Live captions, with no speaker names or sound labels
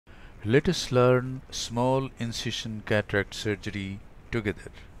Let us learn small incision cataract surgery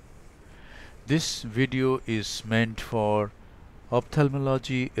together. This video is meant for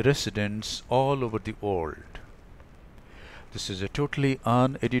ophthalmology residents all over the world. This is a totally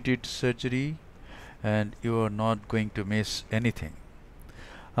unedited surgery and you are not going to miss anything.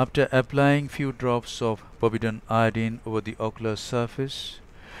 After applying few drops of povidone iodine over the ocular surface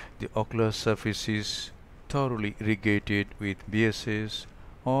is thoroughly irrigated with BSS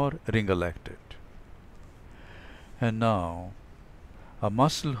or ring lactate. And now a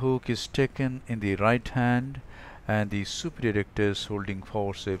muscle hook is taken in the right hand and the superior rectus holding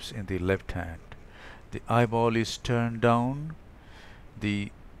forceps in the left hand. The eyeball is turned down,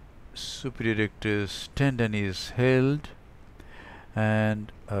 the superior rectus tendon is held,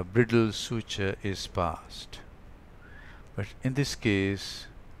 and a brittle suture is passed. But in this case,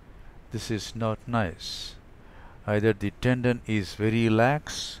 this is not nice. Either the tendon is very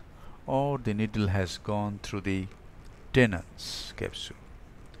lax or the needle has gone through the tenons capsule.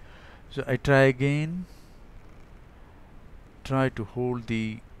 So I try again. Try to hold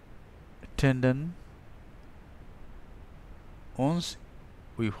the tendon. Once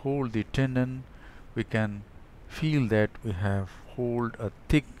we hold the tendon, we can feel that we have hold a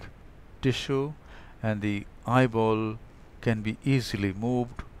thick tissue and the eyeball can be easily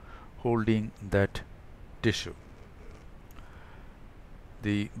moved holding that tissue.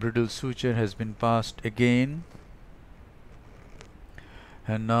 The brittle suture has been passed again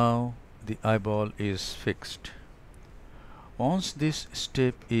and now the eyeball is fixed. Once this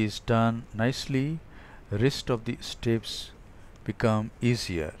step is done nicely, rest of the steps become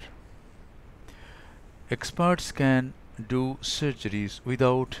easier. Experts can do surgeries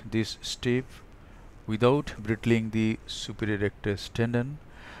without this step, without brittling the superior rectus tendon,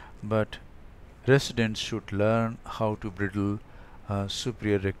 but residents should learn how to brittle a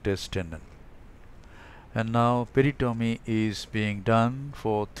superior rectus tendon. And now peritomy is being done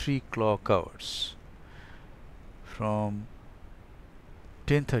for 3 clock hours from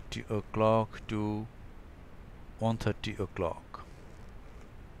 10:30 o'clock to 1:30 o'clock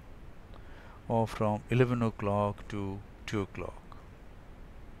or from 11 o'clock to 2 o'clock.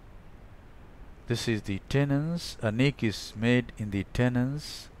 This is the tenons. A nick is made in the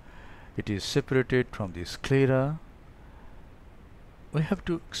tenons. It is separated from the sclera. We have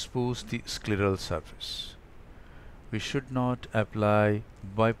to expose the scleral surface. We should not apply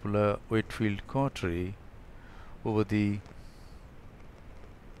bipolar wet-filled cautery over the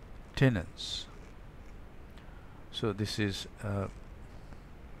tenons. So this is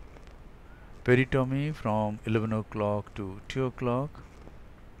peritomy from 11 o'clock to 2 o'clock.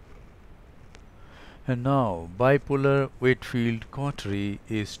 And now bipolar wet-filled cautery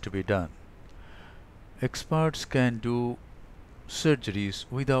is to be done. Experts can do surgeries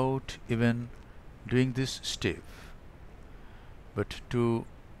without even doing this step, but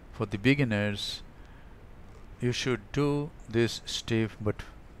for the beginners you should do this step, but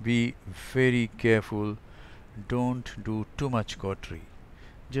be very careful. Don't do too much cautery,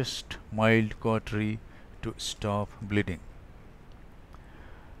 just mild cautery to stop bleeding.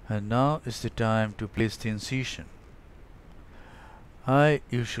 And now is the time to place the incision. I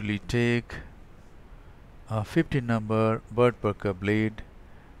usually take a 50 number Burt Burker blade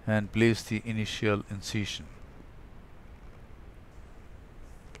and place the initial incision.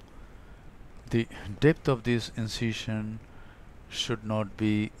 The depth of this incision should not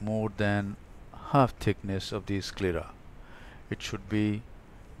be more than half thickness of the sclera. It should be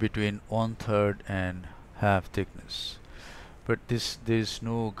between 1/3 and half thickness. But there is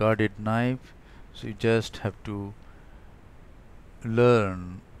no guarded knife, so you just have to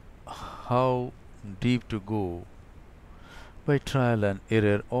learn how deep to go by trial and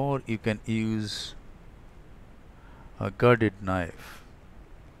error, or you can use a guarded knife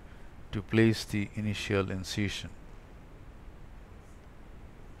to place the initial incision.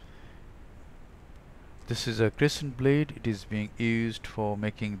 This is a crescent blade. It is being used for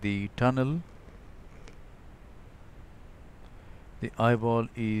making the tunnel. The eyeball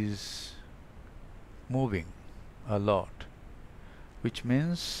is moving a lot, which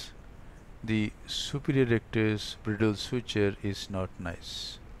means the superior rectus brittle suture is not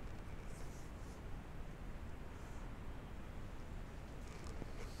nice.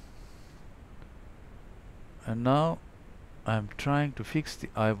 And now I am trying to fix the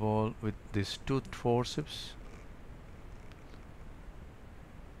eyeball with this toothed forceps.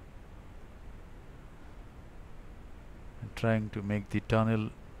 I'm trying to make the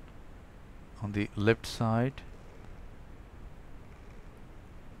tunnel on the left side.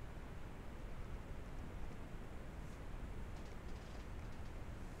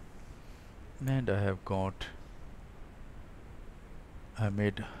 and I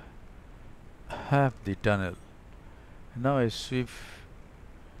made half the tunnel. Now I sweep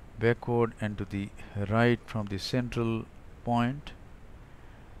backward and to the right from the central point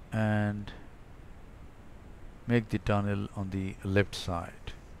and make the tunnel on the left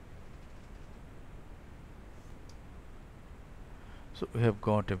side. So we have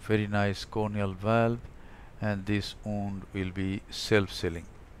got a very nice corneal valve, and this wound will be self-sealing.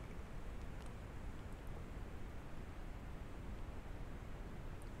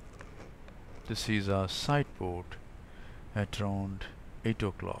 This is our side port at around 8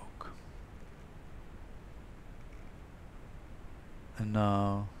 o'clock. And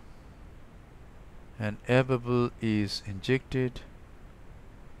now an air bubble is injected,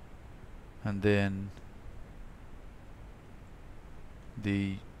 and then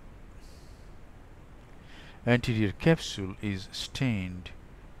the anterior capsule is stained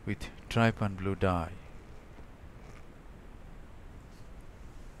with trypan blue dye.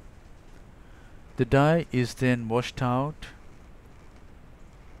 The dye is then washed out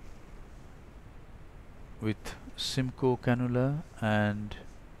with Simcoe cannula and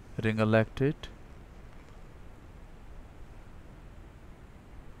ringer lactate.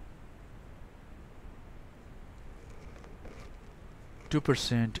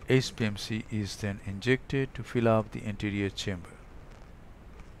 %2% HPMC is then injected to fill up the anterior chamber.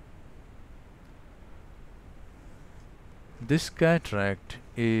 This cataract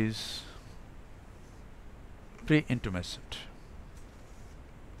is pre-intumescent.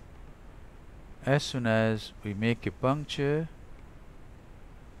 As soon as we make a puncture,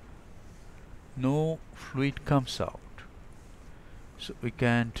 no fluid comes out, so we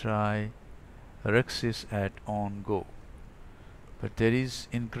can try rhexis at on go. But there is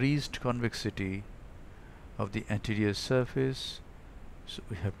increased convexity of the anterior surface, so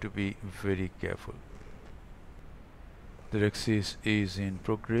we have to be very careful. The rhexis is in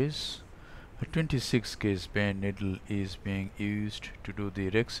progress. A 26 gauge band needle is being used to do the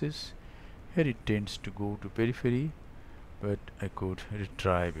rhexis. Here it tends to go to periphery, but I could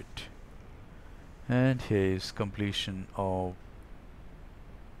retrieve it. And here is completion of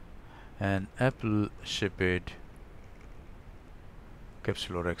an apple-shaped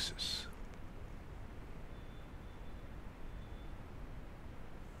capsulorhexis.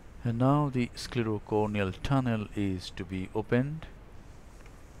 And now the sclerocorneal tunnel is to be opened.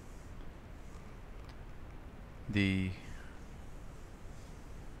 The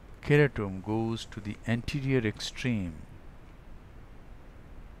keratome goes to the anterior extreme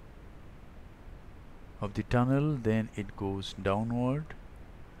of the tunnel, then it goes downward,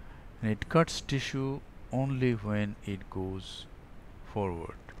 and it cuts tissue only when it goes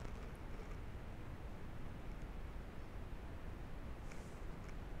forward.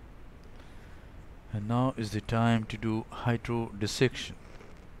 And now is the time to do hydrodissection.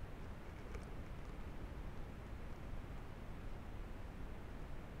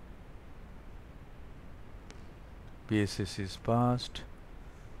 PSS is passed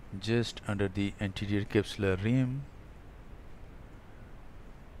just under the anterior capsular rim,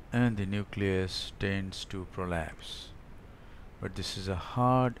 and the nucleus tends to prolapse. But this is a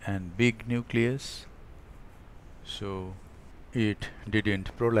hard and big nucleus, so it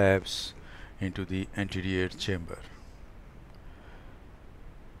didn't prolapse into the anterior chamber.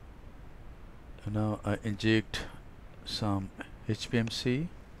 And now I inject some HPMC.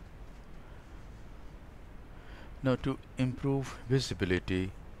 Now to improve visibility,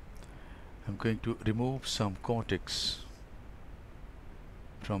 I'm going to remove some cortex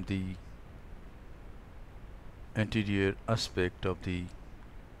from the anterior aspect of the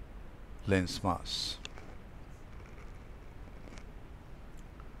lens mass.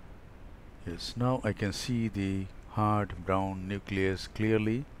 Yes, now I can see the hard brown nucleus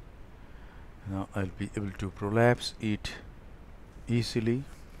clearly. Now I'll be able to prolapse it easily.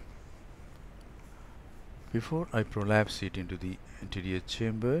 Before I prolapse it into the anterior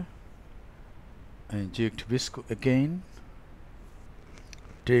chamber, I inject visco again,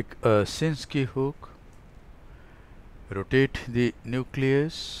 take a Sinskey hook, rotate the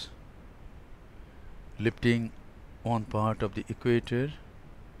nucleus, lifting one part of the equator,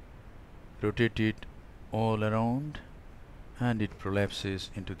 rotate it all around, and it prolapses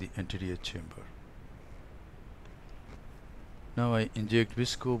into the anterior chamber. Now I inject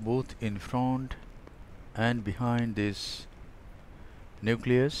visco both in front and behind this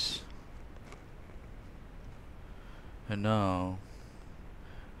nucleus, and now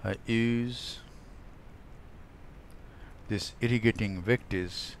I use this irrigating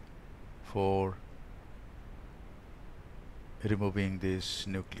vectis for removing this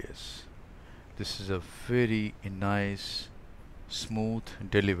nucleus. This is a very nice, smooth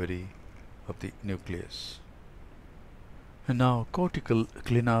delivery of the nucleus. And now cortical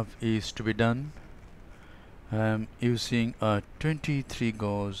cleanup is to be done. I am using a 23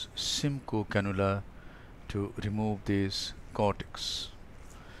 gauge Simcoe cannula to remove this cortex.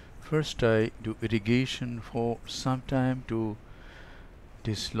 First I do irrigation for some time to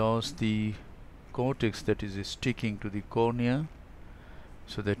dislodge the cortex that is sticking to the cornea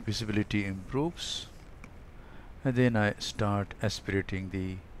so that visibility improves, and then I start aspirating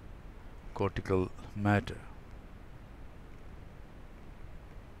the cortical matter.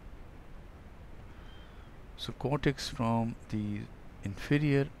 So cortex from the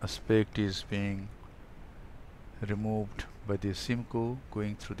inferior aspect is being removed by the Simcoe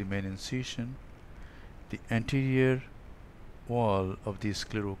going through the main incision. The anterior wall of the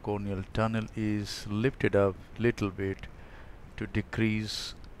sclerocorneal tunnel is lifted up little bit to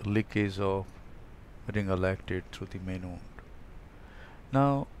decrease leakage of ringer lactate through the main wound.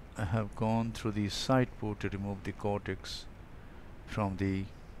 Now I have gone through the side port to remove the cortex from the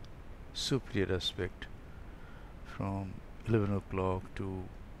superior aspect from 11 o'clock to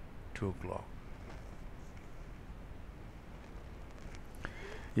 2 o'clock.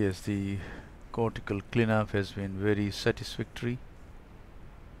 Yes, the cortical cleanup has been very satisfactory.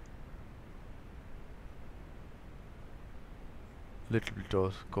 Little bit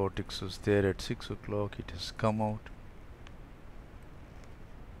of cortex was there at 6 o'clock, it has come out.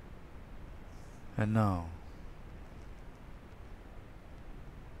 And now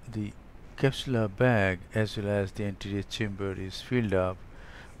the capsular bag as well as the anterior chamber is filled up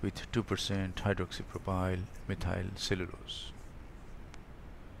with 2% hydroxypropyl methyl cellulose.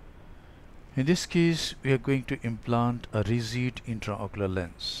 In this case, we are going to implant a rigid intraocular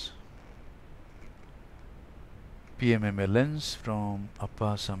lens, PMMA lens from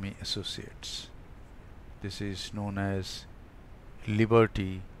Appasamy Associates. This is known as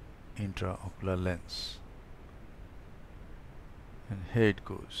Liberty intraocular lens. And here it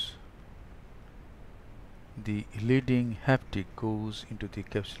goes. The leading haptic goes into the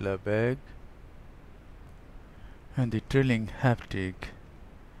capsular bag, and the trailing haptic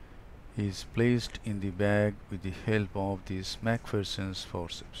is placed in the bag with the help of this McPherson's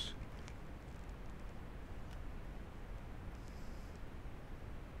forceps.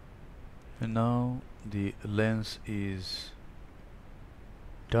 And now the lens is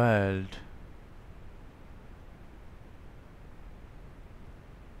dialed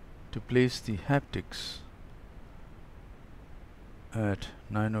to place the haptics at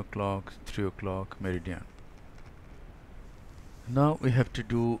 9 o'clock, 3 o'clock meridian. Now we have to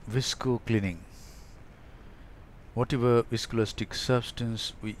do visco cleaning. Whatever viscoelastic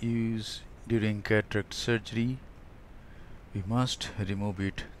substance we use during cataract surgery, we must remove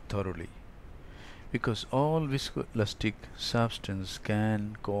it thoroughly, because all viscoelastic substance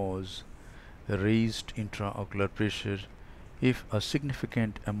can cause raised intraocular pressure if a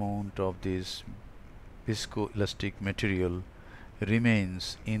significant amount of this viscoelastic material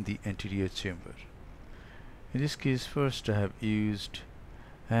remains in the anterior chamber. In this case, first I have used,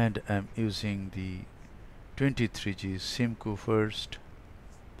 and I am using the 23G Simcoe first,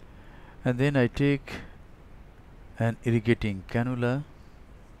 and then I take an irrigating cannula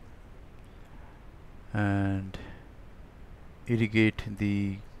and irrigate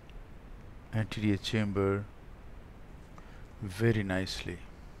the anterior chamber very nicely.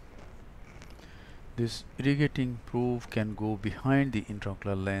 This irrigating probe can go behind the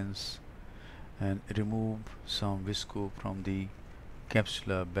intraocular lens and remove some visco from the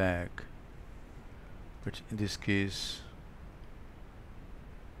capsular bag, but in this case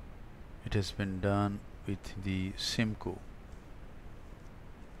it has been done with the Simcoe.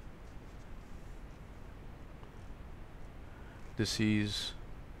 This is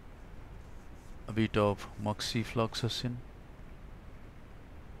a bit of moxifloxacin.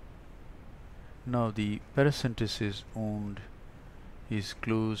 Now the paracentesis wound is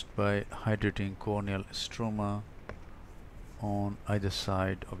closed by hydrating corneal stroma on either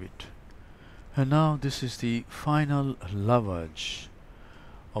side of it. And now this is the final lavage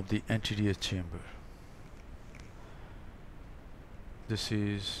of the anterior chamber. This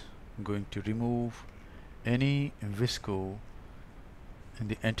is going to remove any visco in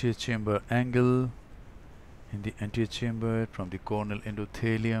the anterior chamber angle, in the anterior chamber from the corneal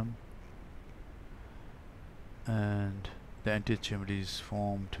endothelium, and the anterior chamber is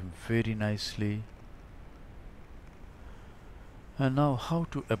formed very nicely. And now how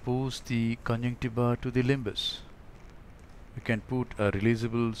to oppose the conjunctiva to the limbus. We can put a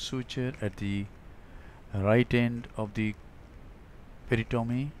releasable suture at the right end of the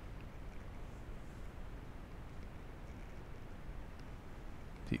peritomy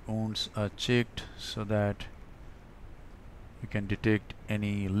The wounds are checked so that you can detect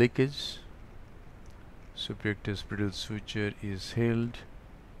any leakage. Suprarectus brittle suture is held,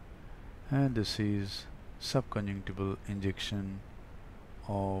 and this is subconjunctival injection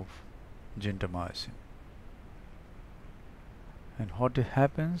of gentamicin. And what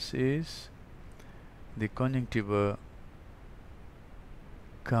happens is the conjunctiva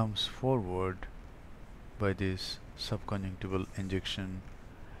comes forward by this subconjunctival injection,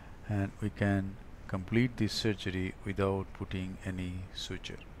 and we can complete this surgery without putting any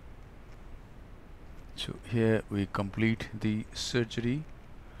suture. So here we complete the surgery.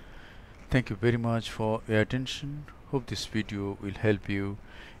 Thank you very much for your attention. Hope this video will help you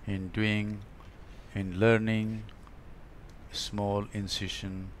in learning small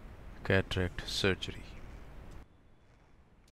incision cataract surgery.